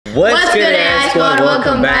What's good, Andrea Squad?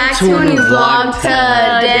 Welcome back to a new vlog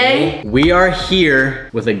today. We are here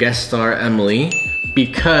with a guest star, Emily,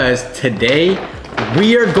 because today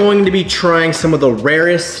we are going to be trying some of the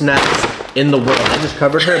rarest snacks in the world. I just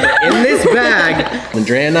covered her, but in this bag,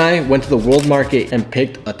 Andrea and I went to the world market and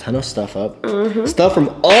picked a ton of stuff up. Stuff from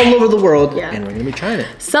all over the world, and we're gonna be trying it.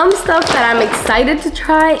 Some stuff that I'm excited to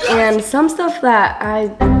try, and some stuff that I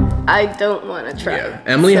don't want to try. Yeah.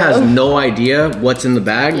 Emily has no idea what's in the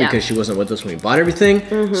bag because she wasn't with us when we bought everything.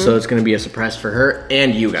 So it's gonna be a surprise for her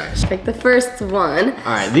and you guys. Pick the first one. All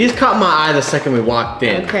right, these caught my eye the second we walked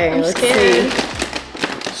in. Okay, let's see.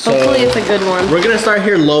 So hopefully it's a good one. We're gonna start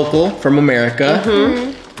here local from America.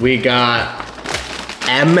 We got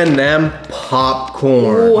M&M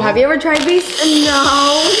popcorn. Ooh, have you ever tried these?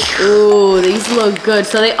 No. Ooh, these look good.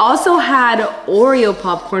 So they also had Oreo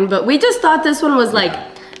popcorn, but we just thought this one was like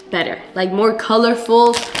better, like more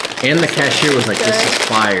colorful. And the cashier was like, this is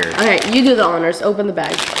fire. Okay, you do the honors. Open the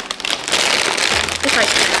bag. If I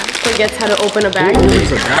can. Forgets how to open a bag. Ooh,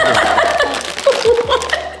 there's a bag.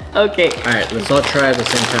 Okay. All right, let's all try at the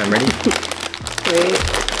same time. Ready? Wait.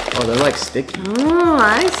 Oh, they're like sticky. Oh,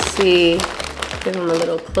 I see. Give them a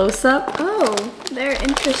little close up. Oh, they're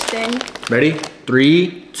interesting. Ready?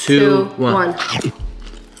 3, 2, 1.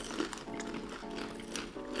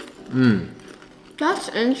 That's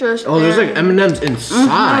interesting. Oh, there's like M&Ms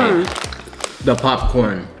inside the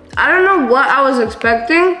popcorn. I don't know what I was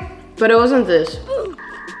expecting, but it wasn't this.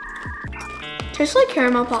 Tastes like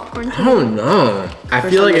caramel popcorn. I don't know. I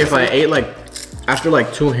feel like if I ate like, after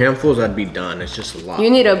like 2 handfuls, I'd be done. It's just a lot. You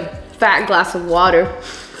need a fat glass of water.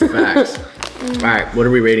 Facts. All right, what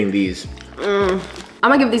are we rating these? I'm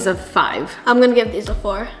gonna give these a 5. I'm gonna give these a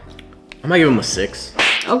 4. I might give them a 6.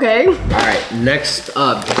 Okay. All right, next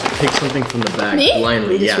up, just pick something from the bag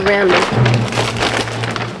blindly. Just random.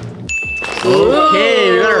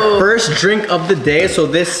 Okay, we got our first drink of the day. So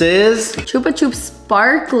this is Chupa Chups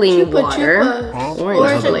sparkling water.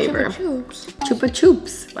 Orange flavor. Chupa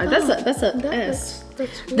Chups. That's a S.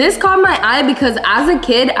 This caught my eye because as a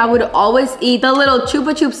kid, I would always eat the little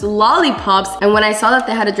Chupa Chups lollipops. And when I saw that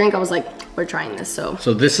they had a drink, I was like, we're trying this, so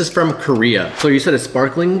this is from Korea. So you said it's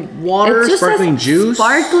sparkling water, just sparkling juice?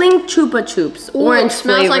 Sparkling Chupa Chups. Ooh, orange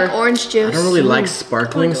smells flavor. like orange juice. I don't really like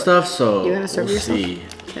sparkling stuff, so you gonna serve yourself? see.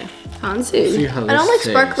 Okay. See how I don't like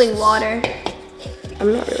sparkling water.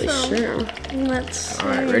 I'm not really sure. Let's see. All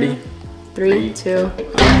right, ready? 3, 2.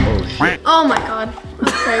 Oh shit. Oh my god.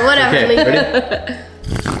 Okay, whatever. Okay, ready?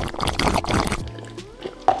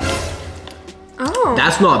 Oh.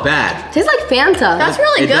 That's not bad. Tastes like Fanta. That's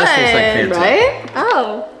really It good. does taste like Fanta. Right?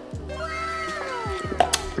 Oh.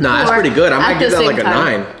 Nah, that's pretty good. I might give that like a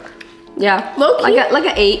 9. Yeah. Low-key? Like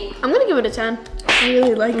an 8. I'm gonna give it a 10. I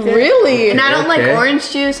really like it. Really? And I don't like orange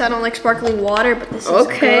juice. I don't like sparkling water, but this is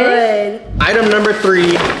good. Item number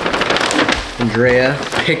 3. Andrea,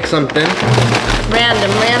 pick something. Random.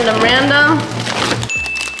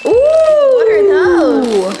 Ooh. What are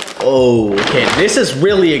those? Oh, okay. This is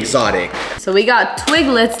really exotic. So we got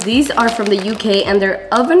Twiglets. These are from the UK and they're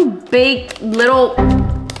oven baked little,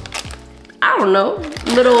 I don't know,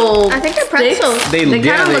 little I think they're sticks. pretzels. They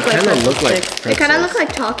kind of look like sticks. They kind of look like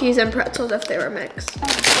Takis and pretzels if they were mixed.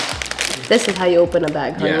 This is how you open a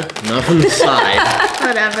bag, honey. Yeah, not from the side.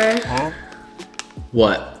 Whatever.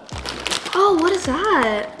 What? Oh, what is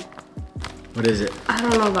that? What is it? I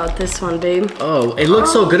don't know about this one, babe. Oh, it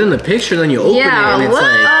looks so good in the picture, then you open it and it's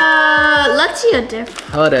like... Let's see a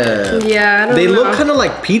difference. Hold up. Yeah, I don't They know. look kind of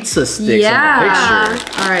like pizza sticks in the picture.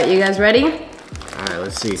 All right, you guys ready? All right,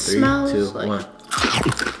 let's see. 3, 2, 1.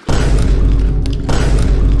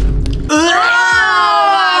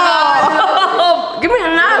 Oh, give me a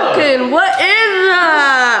napkin. What is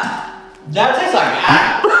that? That tastes like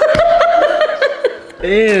ass.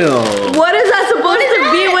 Ew. What is that supposed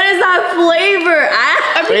to be? What is that flavor?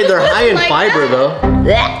 Hey, they're high in fiber though.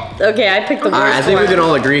 Okay, I picked the worst All right, I think one. we can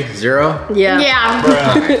all agree 0. Yeah. Yeah, for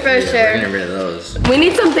We're sure. getting rid of those. We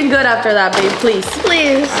need something good after that, babe, please.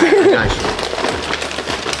 Please. All right, I got you.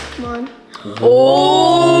 Come on.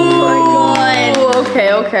 Oh my god.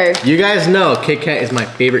 Okay. You guys know Kit Kat is my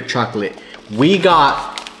favorite chocolate. We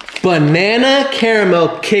got banana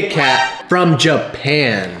caramel Kit Kat from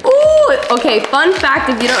Japan. Ooh, okay, fun fact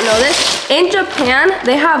if you don't know this, in Japan,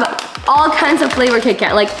 they have all kinds of flavor Kit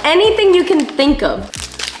Kat, like anything you can think of.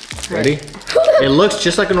 Ready? It looks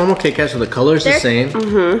just like a normal Kit Kat, so the color's the same.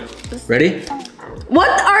 Ready? What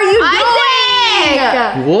are you doing?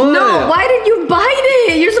 What? No, why did you bite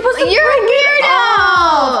it? You're supposed to break it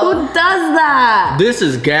off. Who does that? This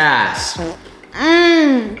is gas.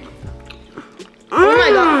 Oh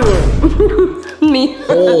my god. Me.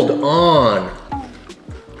 Hold on.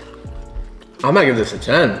 I might give this a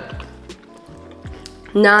 10.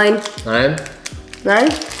 9. 9? 9?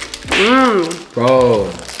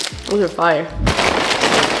 Bro. Those are fire.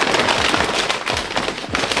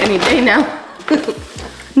 Any day now.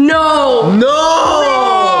 No! No!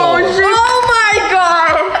 Oh my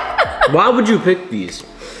god! Why would you pick these?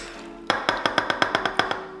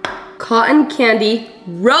 Cotton candy,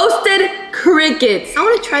 roasted crickets. I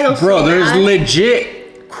want to try those. Bro, there's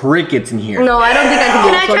legit crickets in here. No, I don't think I can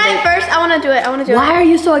do Can I this. try it first? I want to do it. Why are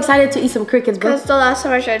you so excited to eat some crickets, bro? Because the last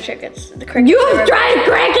time I tried crickets, the crickets. You've tried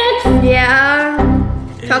crickets? Yeah.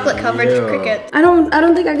 Chocolate covered crickets. I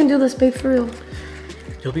don't think I can do this, babe, for real.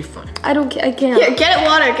 You'll be fine. I can't. Here, get it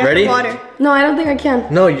water. Get Ready? the water. No, I don't think I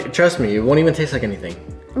can. No, trust me, it won't even taste like anything.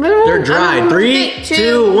 No, They're dry. 3,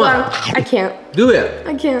 2, 1. I can't. Do it.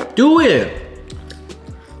 I can't. Do it.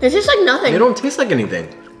 They taste like nothing. They don't taste like anything.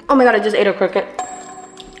 Oh my god, I just ate a cricket.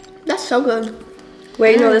 That's so good.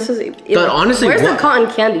 Wait, no, this is. But honestly, where's the cotton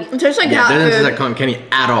candy? It tastes like Yeah, it cat doesn't food. taste like cotton candy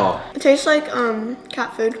at all. It tastes like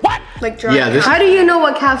cat food. What? Like dry. Yeah, this- How do you know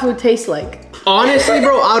what cat food tastes like? Honestly,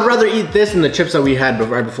 bro, I'd rather eat this than the chips that we had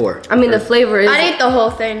right before. I mean, the flavor is. I'd eat the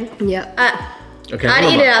whole thing. Yeah. Okay, I'd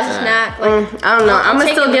eat it as a snack. Like, I don't know. I'll I'm gonna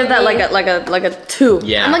take still it give with that me. like a 2.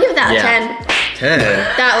 Yeah. I'm gonna give that a 10. 10.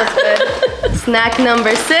 That was good. Snack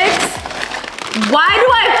number 6. Why do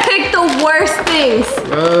I pick the worst things?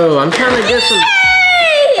 Oh, I'm trying to get some.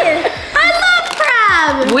 Yay! I love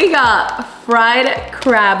crab. We got fried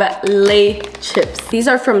crab lay chips. These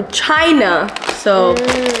are from China, so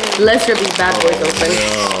let's rip these bad boys open.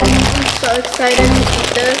 I'm so excited to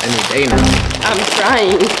eat this. Any day now. I'm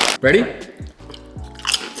trying. Ready?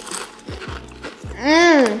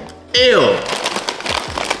 Ew.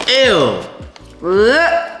 Ew.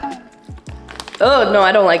 Oh no,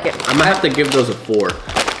 I don't like it. I'm gonna have to give those a 4.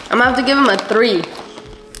 I'm gonna have to give them a 3.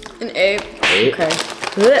 An 8. 8.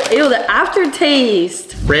 Okay. Ew, the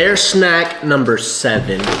aftertaste. Rare snack number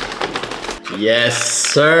 7. Yes,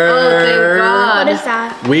 sir. Oh, thank God. What is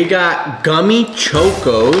that? We got gummy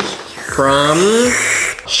chocos from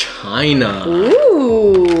China.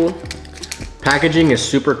 Ooh. Packaging is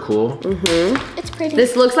super cool. It's pretty.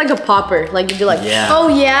 This looks like a popper. Like you do like. Yeah. Oh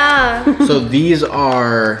yeah. So these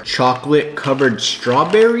are chocolate covered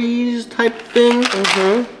strawberries type thing.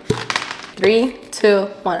 3, 2,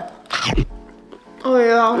 1. Oh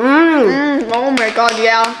yeah. Oh my god,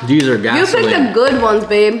 yeah. These are You gasoline. picked the good ones,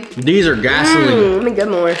 babe. These are gasoline. Let me get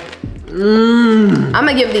more. I'm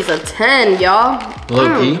gonna give these a 10, y'all.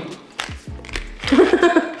 Low key.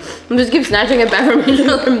 I'm just keep snatching it back from each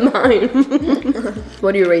other mine.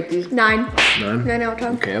 What do you rate these? 9. 9. 9 out of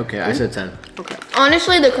 10. Okay, okay. I said 10.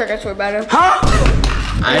 Honestly, the crickets were better.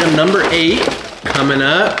 Item number 8 coming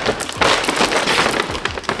up.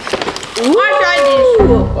 I tried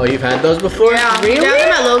these. Oh, you've had those before? Yeah. Really? Yeah,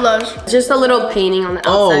 they're at Lola's. Just a little painting on the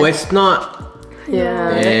outside. Oh, it's not.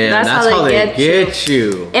 yeah. Damn, that's how they get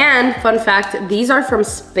you. And fun fact, these are from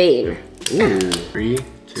Spain. Ooh. 3,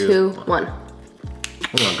 2. 2, 1.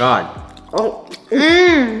 Oh my god. Oh,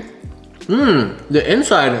 The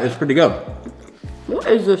inside is pretty good. what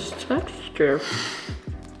is this texture?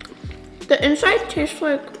 The inside tastes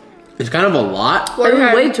like It's kind of a lot.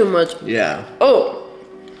 It's way too much. Yeah. Oh,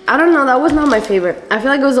 I don't know. That was not my favorite. I feel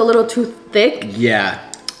like it was a little too thick, Yeah.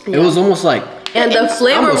 It was almost like. and the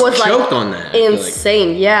flavor almost was like choked on that, I feel like.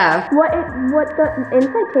 insane. Yeah. what the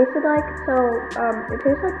inside tasted like. So it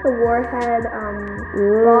tastes like the Warhead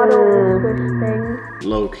bottle squish thing.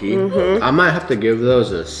 Low key. I might have to give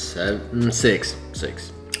those a 6.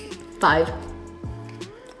 6. 5.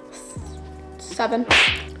 7.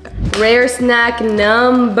 Rare snack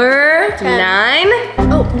number 9.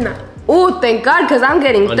 Oh no. Oh, thank God, because I'm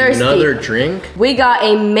getting thirsty. Another drink. We got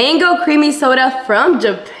a mango creamy soda from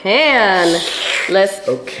Japan. Let's.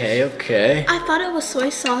 Okay, okay. I thought it was soy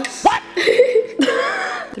sauce.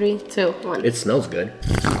 3, 2, 1. It smells good.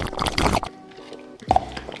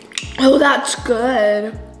 Oh, that's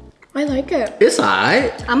good. I like it. It's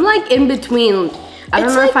alright. I'm like in between. I don't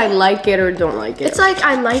It's know if I like- like it or don't like it. It's like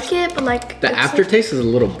I like it, but like The it's aftertaste is a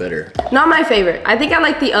little bitter. Not my favorite. I think I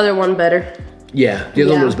like the other one better. Yeah, the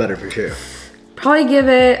other Yeah. one was better for sure. Probably give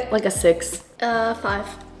it like a 6. 5.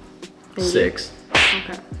 6.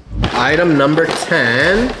 Okay. Item number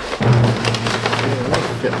 10.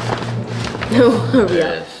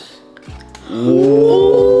 Yeah.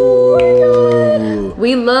 Ooh.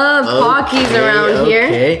 We love Pockies around here.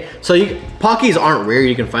 Okay. So Pockies aren't rare.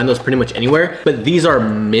 You can find those pretty much anywhere. But these are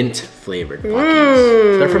mint flavored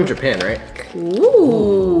Pockies. They're from Japan, right?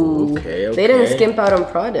 Ooh. Okay, okay. They didn't skimp out on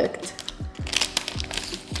product.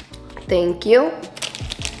 Thank you.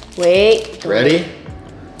 Wait. Ready?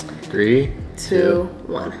 3, 2,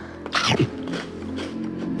 1.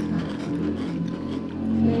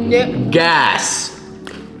 Gas.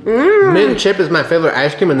 Mint chip is my favorite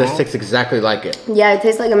ice cream, and this tastes exactly like it. Yeah, it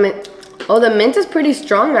tastes like a mint. Oh, the mint is pretty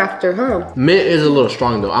strong after, huh? Mint is a little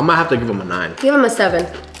strong though. I might have to give them a 9. Give him a 7.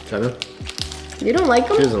 7? You don't like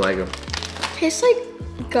them? She doesn't like them. Tastes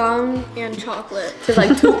like gum and chocolate. Tastes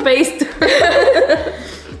like toothpaste.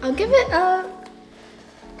 I'll give it a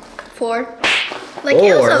 4. Like Four.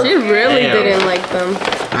 it was She really Damn. didn't like them.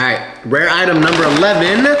 All right, rare item number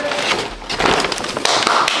 11.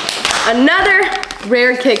 Another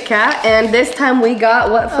rare Kit Kat, and this time we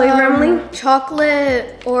got what flavor, Emily?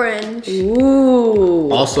 chocolate orange.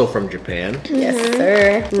 Ooh. Also from Japan. Yes,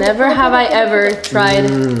 sir. Never have I ever tried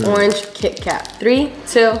orange Kit Kat. 3,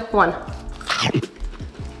 2, 1.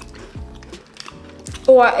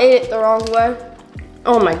 Oh, I ate it the wrong way.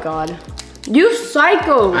 Oh my god. You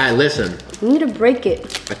psycho. All right, listen. You need to break it.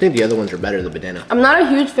 I think the other ones are better, the banana. I'm not a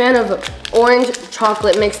huge fan of orange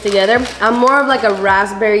chocolate mixed together. I'm more of like a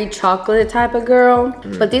raspberry chocolate type of girl.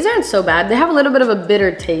 But these aren't so bad. They have a little bit of a bitter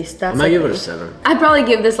taste. That's I might like give it a 7. I'd probably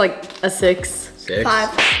give this like a 6. 6?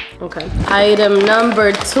 5. Okay. Item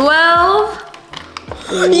number 12.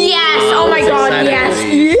 Yes! Oh my god, yes!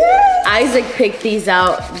 Excited. Isaac picked these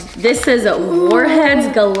out. This is Warheads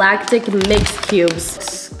Galactic Mix Cubes.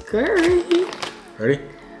 Scurry. Ready?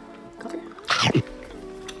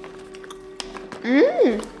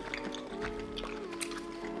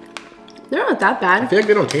 They're not that I bad. feel like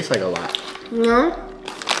they don't taste like a lot. No.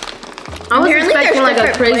 I was Apparently expecting there's like a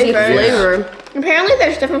different crazy flavors. flavor. Apparently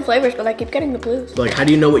there's different flavors, but I keep getting the blues. Like, how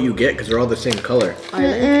do you know what you get? Because they're all the same color. One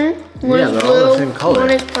Yeah, is they're all the blue, same color. one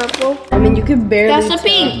is purple. I mean, you could barely That's the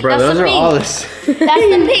pink. Bro, That's those the are pink. all the same. That's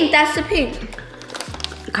the pink. That's the pink.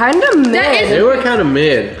 Kind of mid. That is- They were kind of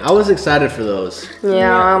mid. I was excited for those.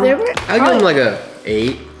 Yeah. They were. I give them like a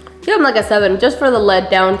 8. Give them like a 7, just for the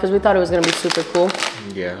letdown, because we thought it was gonna be super cool.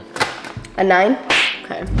 Yeah. A 9?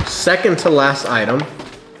 Okay. Second to last item.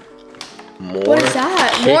 More What is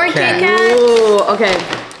that? Kit More Kit Kat? Ooh, okay.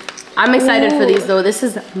 I'm excited for these though. This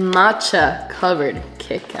is matcha covered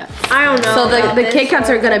Kit Kats. I don't know. So about the this Kit Kats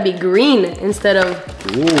one. are gonna be green instead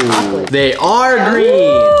of Ooh, they are green.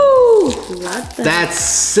 Ooh, what the That's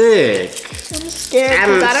sick. I'm scared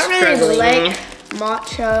I'm because I don't really struggling. like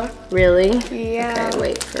matcha. Really? Yeah. Okay,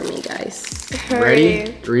 wait for me, guys.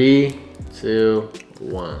 Ready? 3, 2,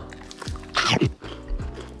 1.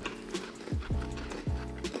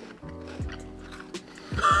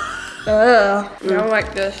 Ugh. I don't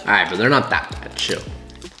like this. All right, but they're not that bad. Chill.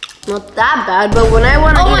 Not that bad, but when I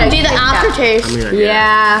want to Oh, eat and a do the Kit Kat- aftertaste. I mean,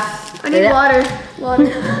 Yeah. I need water. Water.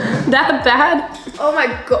 That bad? Oh my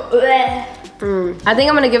god. Bleh. I think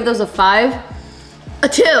I'm gonna give those a 5. A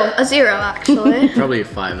 2. A 0 actually. Probably a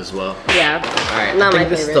 5 as well. Yeah. All right, Not I my think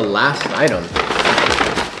this is favorite. the last item.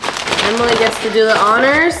 Emily gets to do the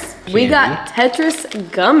honors. We got Tetris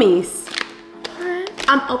gummies.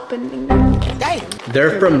 I'm opening them.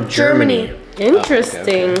 They're from Germany.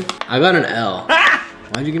 Interesting. I got an L.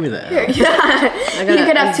 Why'd you give me the L? I You got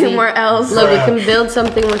could a have 2 Z. more L's. Look, we can build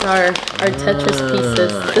something with our Tetris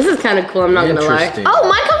pieces. This is kind of cool, I'm not gonna lie. Interesting. Oh,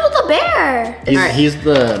 mine comes with a bear. He's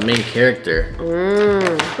the main character.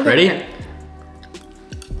 Ready?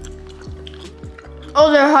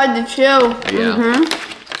 Oh, they're hard to chew. Yeah.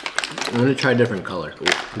 I'm gonna try a different color.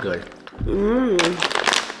 Ooh, good.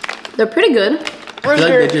 They're pretty good. I feel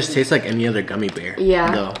like they just taste like any other gummy bear.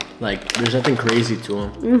 Yeah. Though, like there's nothing crazy to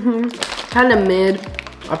them. Kind of mid.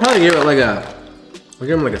 I'll probably give it like a. I'll give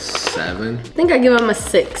them like a 7. I think I give them a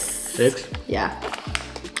 6. 6. Yeah.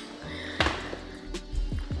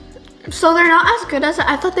 So they're not as good as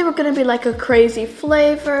I thought they were gonna be like a crazy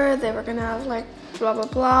flavor. They were gonna have like blah blah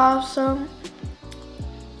blah. So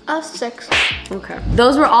a 6. Okay.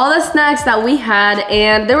 Those were all the snacks that we had,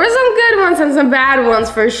 and there were some good ones and some bad ones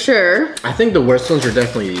for sure. I think the worst ones are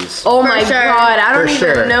definitely these. Oh For my sure. god, I don't For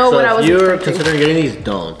even sure. know So what I was if you're expecting. considering getting these,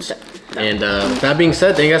 don't. And that being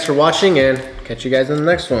said, thank you guys for watching, and catch you guys in the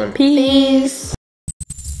next one. Peace.